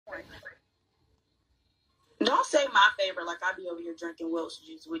my favorite. Like, I be over here drinking Welch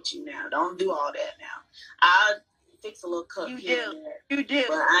juice with you now. Don't do all that now. I fix a little cup here and there. You do.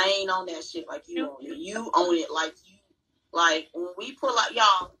 But I ain't on that shit like you own it. You own it like you. Like, when we pull out,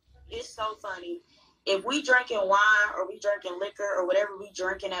 y'all, it's so funny. If we drinking wine or we drinking liquor or whatever we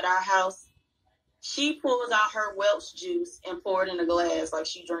drinking at our house, she pulls out her Welch juice and pour it in a glass like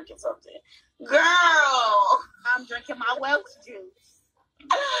she drinking something. Girl! I'm drinking my Welch juice.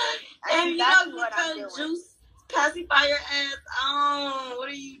 And you know, get your juice pacify your ass on. What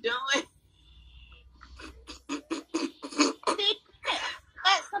are you doing?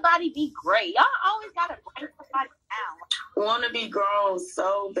 Let somebody be great. Y'all always gotta bring somebody down. Want to be grown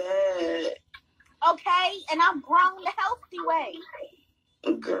so bad. Okay, and I'm grown the healthy way.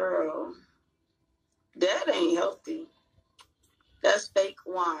 Girl, that ain't healthy. That's fake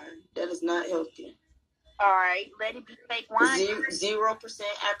wine. That is not healthy. All right, let it be fake wine. 0%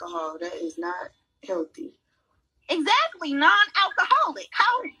 alcohol. That is not healthy. Exactly, non-alcoholic.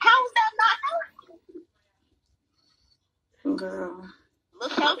 How is that not healthy? Girl,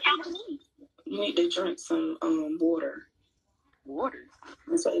 look healthy to me. You need to drink some water. Water.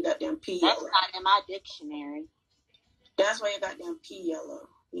 That's why you got them pee That's yellow. not in my dictionary. That's why you got them pee yellow.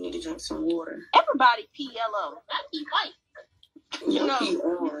 You need to drink some water. Everybody pee yellow. I pee white. Your pee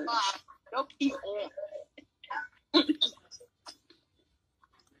orange. Your pee orange.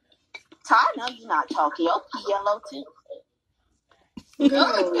 Ty, I know you're not talking. Your pee yellow too.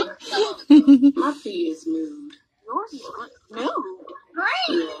 Girl, my pee is nude. Yours is nude. Great.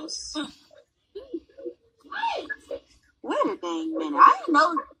 Yes. Wait a dang minute. I didn't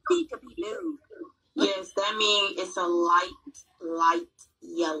know pee could be nude. Yes, that means it's a light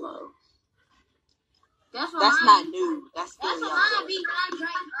yellow. That's not nude. That's still That's yellow. what I be when I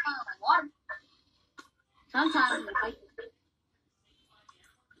drink water. Sometimes it's like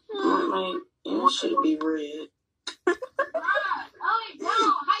It should be red. oh, bro,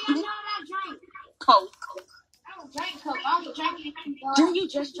 how you know that drink? Coke. I don't drink Coke. I only drink it. Do you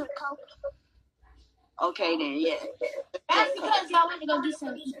just drink Coke? Okay then, yeah. That's because y'all went to go get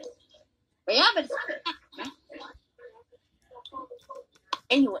some. But y'all better.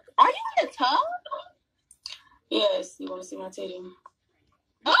 Anyway, are you in the tub? Yes, you want to see my titty?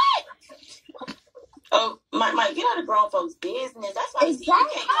 What? Oh, Mike, get out of grown folks' business. That's why Exactly.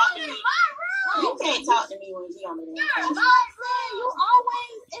 you can't talk to me when he on the damn phone. You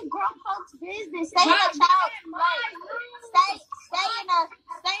always in grown folks' business. Stay in a child's place. Stay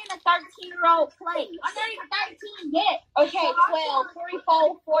in a 13-year-old place. I'm not even 13 yet. Okay, 12, 3,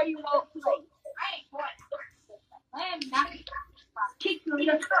 4, 4-year-old place. I ain't 40. I am not. Kick you in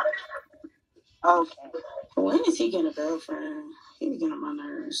the truck. Okay. When is he getting a girlfriend? He be getting on my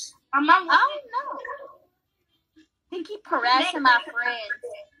nerves. I don't know. I think he harassing my friends.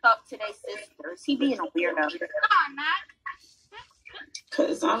 Talk to their sisters. He being a weirdo. No, I'm not.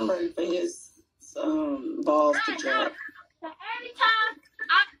 Cause I'm ready for his balls to drop. So every time,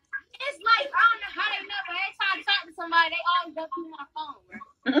 it's like, I don't know how they know, but every time I talk to somebody, they always go through my phone.